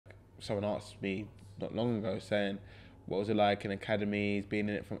someone asked me not long ago saying, what was it like in academies, being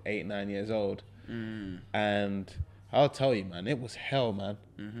in it from 8, 9 years old? And I'll tell you, man, it was hell,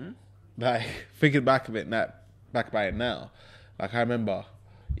 man. Like, thinking back about it now, like, I remember,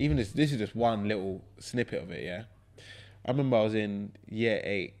 even this is just one little snippet of it, yeah? I remember I was in year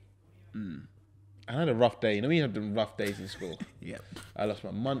 8. I had a rough day. You know when you have the rough days in school? Yep. I lost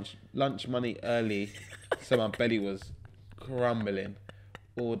my lunch money early, so my belly was crumbling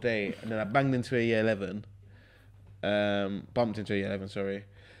all day. And then I banged into a year 11. Bumped into a year 11, sorry.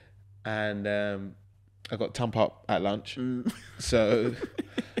 And I got tump up at lunch. So,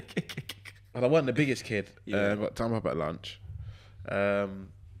 and I wasn't the biggest kid. I got tump up at lunch. I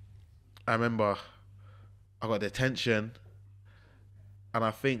remember I got detention. And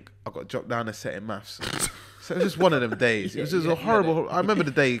I think I got dropped down a set in maths. So it was just one of them days. It was just a horrible. I remember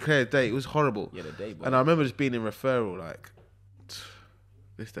the day, clear day. It was horrible. Yeah, the day, boy. And I remember just being in referral, like,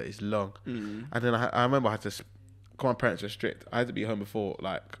 this day is long. And then I remember I had to, my parents were strict. I had to be home before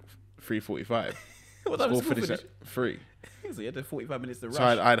like 3:45. What time School school finished finish? at 3. So you had the 45 minutes to rush. So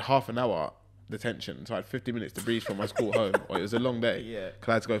I had half an hour detention. So I had 50 minutes to breathe from my school home. Or it was a long day. Yeah. Because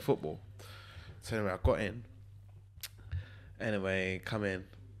I had to go football. So anyway, I got in. Anyway, come in.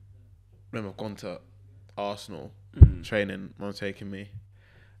 Remember, I've gone to Arsenal training. Mum's taking me.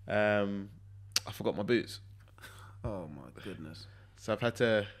 I forgot my boots. Oh my goodness. So I've had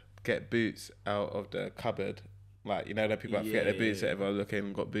to get boots out of the cupboard. Like, you know, that people forget their boots. Everyone looking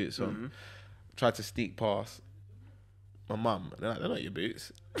and got boots on. Tried to sneak past my mum. They're like, they're not your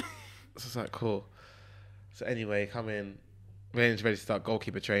boots. So it's like, cool. So anyway, come in. Ready to start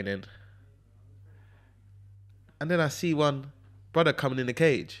goalkeeper training. And then I see one brother coming in the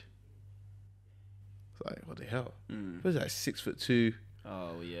cage. It's like, what the hell? What is that, 6'2"?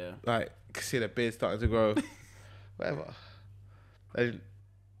 Oh, yeah. Like, you can see the beard starting to grow. Whatever. And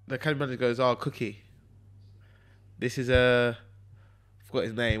the academy manager goes, oh, Cookie. This is forgot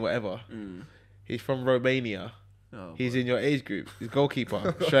his name, whatever. He's from Romania. Oh, He's in your age group. He's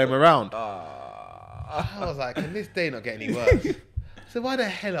goalkeeper. Show him around. Ah. I was like, can this day not get any worse? So why the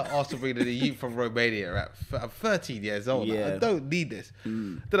hell are Arsenal bringing the youth from Romania at I'm 13 years old? Like, I don't need this.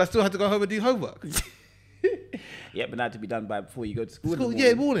 Then I still had to go home and do homework. Yeah, but that had to be done by before you go to school.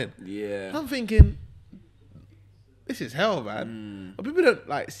 Morning. Yeah. I'm thinking, this is hell, man. But people don't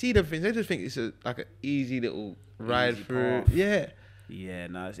like see them things. They just think it's like an easy little ride Easy through. path. Yeah. Yeah,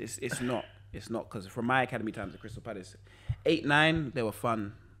 no, it's not. It's not, because from my academy times at Crystal Palace, 8, 9, they were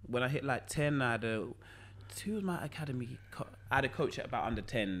fun. When I hit like 10, I had two of my academy. I had a coach at about under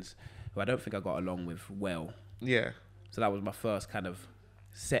 10s who I don't think I got along with well. Yeah. So that was my first kind of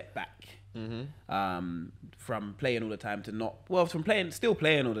setback. From playing all the time to not, well, from still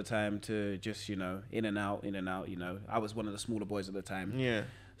playing all the time to just, you know, in and out, you know. I was one of the smaller boys at the time. Yeah.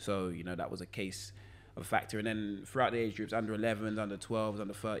 So, you know, that was a case of factor. And then throughout the age groups, under 11s, under 12s,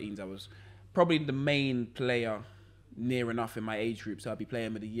 under 13s, I was probably the main player near enough in my age group. So I'd be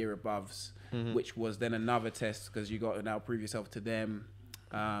playing with the year aboves, which was then another test because you got to now prove yourself to them.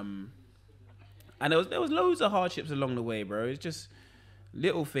 And there was loads of hardships along the way, bro. It's just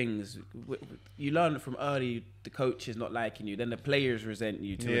little things. You learn from early the coach is not liking you. Then the players resent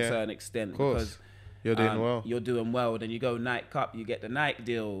you to a certain extent. Of course. Because you're doing well. You're doing well. Then you go Nike Cup, you get the Nike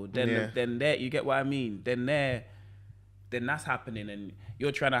deal. Then there, you get what I mean. Then that's happening, and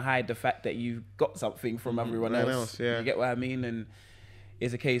you're trying to hide the fact that you've got something from everyone else. You get what I mean? And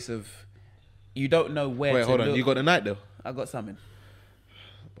it's a case of you don't know where. Wait, to hold on. look. You got the Nike deal? I got something.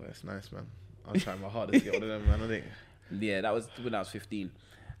 Boy, that's nice, man. I was trying my hardest to get one of them, man. I think. Yeah, that was when I was 15.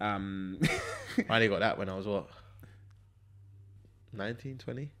 I only got that when I was what? 19,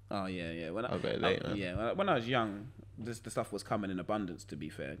 20? Oh yeah. When I got it late, man. Yeah, when I was young, the stuff was coming in abundance. To be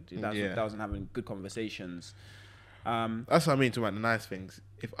fair, that wasn't having good conversations. That's what I mean, talking about the nice things.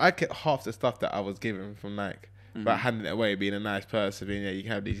 If I get half the stuff that I was given from Nike, about handing it away, being a nice person, being you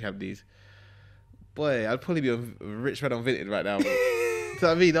can have these. Boy, I'd probably be a rich man on Vinted right now. So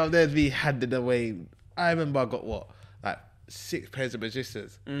I mean, I'm there to be handed away. I remember I got what, like 6 pairs of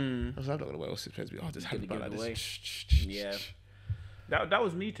magisters. I was like, I'm not gonna wear all 6 pairs. I'll just hand them like this. Yeah, that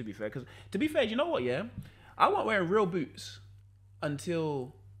was me, to be fair. Because to be fair, you know what? Yeah, I wasn't wearing real boots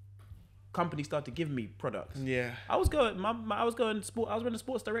until companies started giving me products. Yeah, I was going. I was running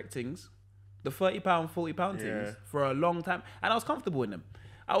Sports Direct things, the £30, £40 things for a long time, and I was comfortable in them.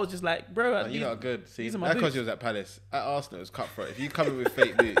 I was just like, bro, you got good. See, these are my that's because boots. you was at Palace. At Arsenal, it was cutthroat. If you come in with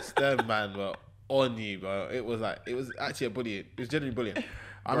fake boots, them man were on you, bro. It was actually a bullying. It was generally bullying.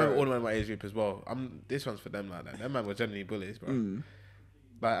 I remember all of them in my age group as well. This one's for them like that. Them man were generally bullies, bro.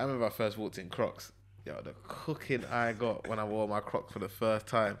 Like, I remember I first walked in Crocs. Yo, the cooking I got when I wore my Crocs for the first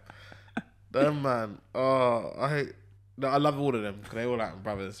time. Them man, I love all of them because they all like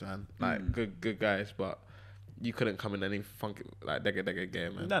brothers, man. Like good guys, but you couldn't come in any funky like Degga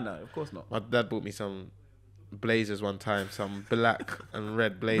game, man. No, of course not. My dad bought me some blazers one time, some black and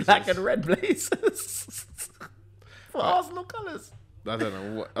red blazers. Black and red blazers for Arsenal colours. I don't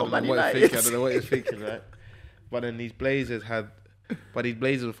know what he's thinking. I don't know what he's thinking, right? But then these blazers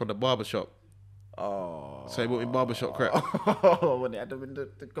were from the barbershop. Oh. So he bought me barbershop crap. Oh, when they had them in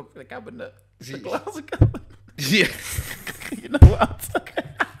the cabinet. The glass cabinet. Yeah. You know what I'm talking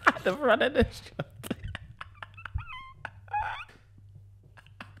about? The front of the shop.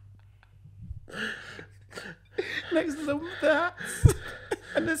 Next to the hats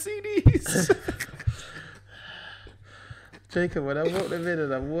and the CDs. Jacob, when I walked them in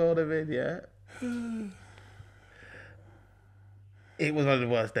and I wore them in, yeah, it was one of the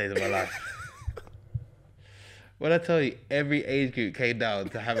worst days of my life. When I tell you, every age group came down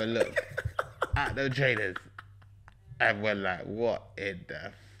to have a look at the trainers, and we're like, what in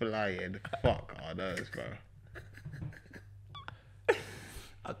the flying fuck are those, bro?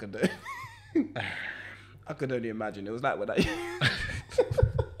 I could only imagine. It was like when I...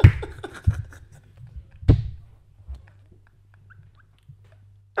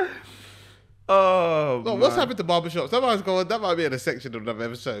 Oh, well, what's happened to barbershops? That might be in a section of another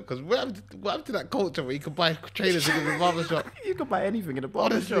episode. Because what happened to that culture where you can buy trainers in the barbershop? You can buy anything in a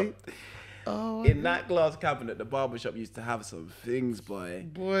barbershop. Honestly. Oh, in that glass cabinet, the barbershop used to have some things, boy.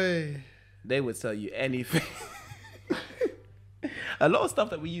 They would sell you anything. A lot of stuff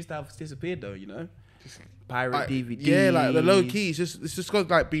that we used to have disappeared, though, you know? Pirate DVDs. Yeah, like the low key. It's just got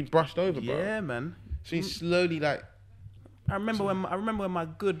like being brushed over, bro. Yeah, man. So you slowly like... I remember when my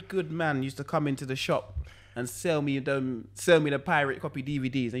good man used to come into the shop and sell me the pirate copy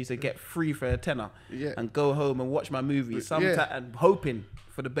DVDs. I used to get free for a tenner, and go home and watch my movies. And hoping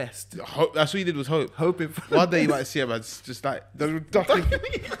for the best. That's what you did, was hope. Hoping for one day you might see him and just like ducking.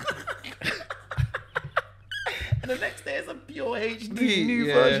 And the next day it's a pure HD new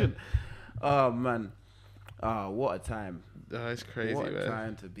version. Oh man, what a time! Oh, it's crazy. What a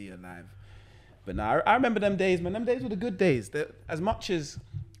time to be alive. But now I remember them days, man. Them days were the good days. As much as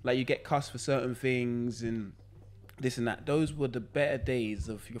like you get cussed for certain things and this and that, those were the better days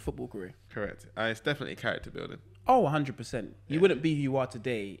of your football career. Correct. It's definitely character building. Oh, 100%. You wouldn't be who you are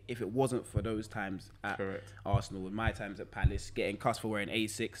today if it wasn't for those times at Arsenal and my times at Palace, getting cussed for wearing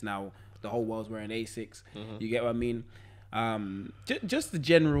A6. Now the whole world's wearing A6. You get what I mean? Just the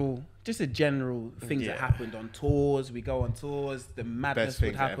general things that happened on tours. We go on tours. The madness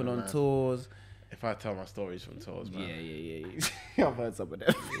would happen on tours. If I tell my stories from tours, man. Yeah. I've heard some of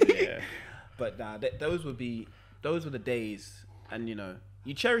them. Yeah. But those were the days, and you know,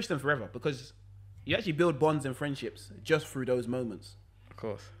 you cherish them forever because you actually build bonds and friendships just through those moments. Of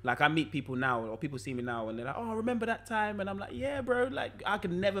course. Like I meet people now, or people see me now, and they're like, "Oh, remember that time?" And I'm like, "Yeah, bro. Like I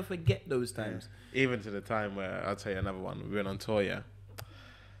can never forget those times." Yeah. Even to the time where I'll tell you another one. We went on tour, yeah,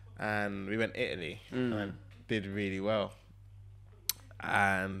 and we went Italy, and I did really well.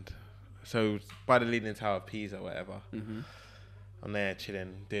 And so by the Leaning Tower of Pisa, or whatever, I'm there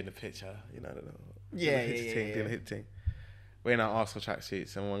chilling, doing the picture, you know, doing the hit thing. We're in our Arsenal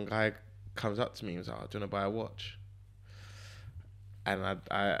tracksuits, and one guy comes up to me and was like, "Oh, do you want to buy a watch?" And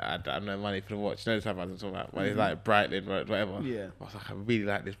I have no money for the watch. You know the type I was talking about. But it's like Breitling, whatever. Yeah. I was like, I really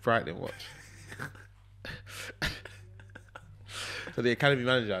like this Breitling watch. So the academy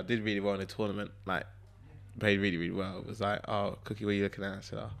manager did really well in the tournament. Like, played really, really well. It was like, "Oh, Cookie, what are you looking at?" I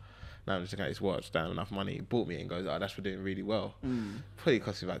said, "Oh, no, I'm just looking at this watch. Don't have enough money." He bought me and goes, "Oh, that's for doing really well." Probably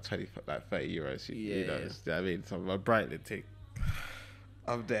cost me like 30 euros. You know what I mean? So my Breitling thing.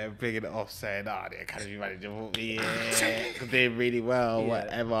 I'm there bringing it off, saying, "Oh, the academy manager bought me, doing really well,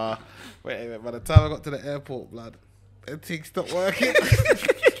 whatever." Whatever. By the time I got to the airport, blood, the thing stopped working.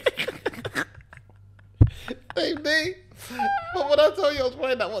 Same day. But when I told you I was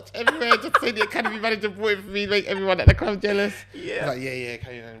wearing that watch everywhere, just saying the academy manager bought it for me, make everyone at the club jealous. Yeah. I was like, yeah,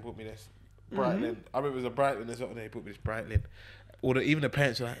 academy manager bought me this Breitling. I remember it was a Breitling as well. They bought me this Breitling. Even the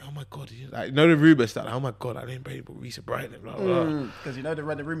parents were like, "Oh my god," like, you know the rumours start like, "Oh my god, I didn't pay for Reice and Breitling." Because you know the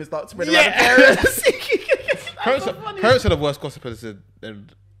rumours start spreading around the parents. Parents are the worst gossipers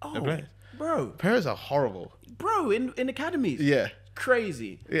than players. Bro. Parents are horrible. Bro, in academies. Yeah.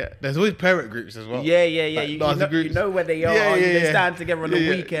 Crazy. Yeah. There's always parent groups as well. Yeah. Like, you know where they are. They stand together on the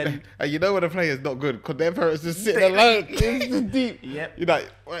weekend. And you know when the player's not good because their parents just sitting alone. It's just deep. Yep. You're like,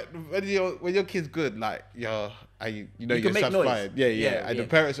 when your kid's good, like, you're satisfied. Yeah. And the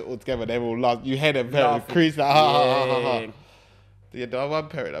parents are all together. They're all laugh. You hear them parents crease like, ha. Yeah, the one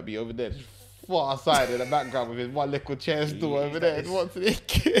parent, I'll be over there just spot outside in the background with his one little chair stool over there. And watching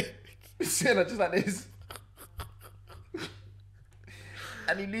it. Just like this.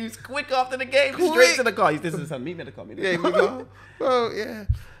 And he leaves quick after the game, straight to the car. He's listening to son, meet me at the car. Well, yeah.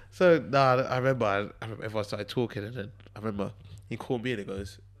 So, I remember everyone started talking, and then I remember he called me and he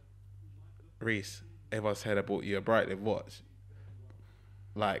goes, Reice, everyone said I bought you a Breitling watch.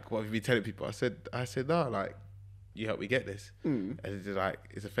 Like, what have you been telling people? I said, no, like, you helped me get this. And he's like,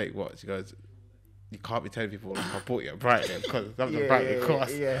 it's a fake watch. He goes, you can't be telling people like, I bought you a Breitling because that's a Breitling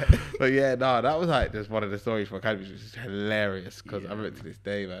cost. Yeah. But yeah, no, that was like just one of the stories from Academy, which is hilarious because I remember to this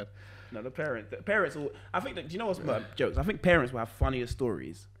day, man. No, the parents all, I think that, do you know what's jokes? I think parents will have funnier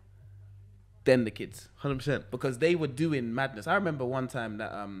stories than the kids. 100%. Because they were doing madness. I remember one time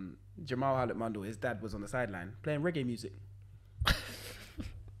that Jamal Hallett Mundle, his dad was on the sideline playing reggae music.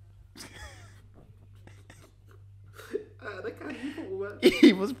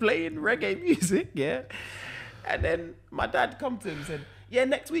 He was playing reggae music, yeah. And then my dad come to him and said, yeah,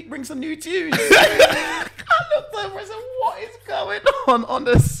 next week bring some new tunes. I looked over and said, what is going on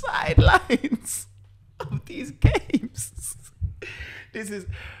the sidelines of these games?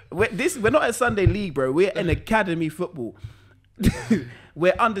 We're not at Sunday League, bro. We're in academy football.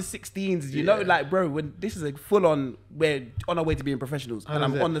 We're under 16s, you know, like, bro, when this is a full on, we're on our way to being professionals, and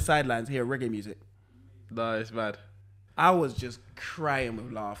I'm on the sidelines hearing reggae music. No, it's mad. I was just crying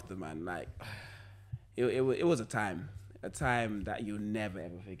with laughter, man. Like, it was a time that you'll never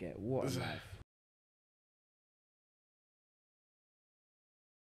ever forget. What a life.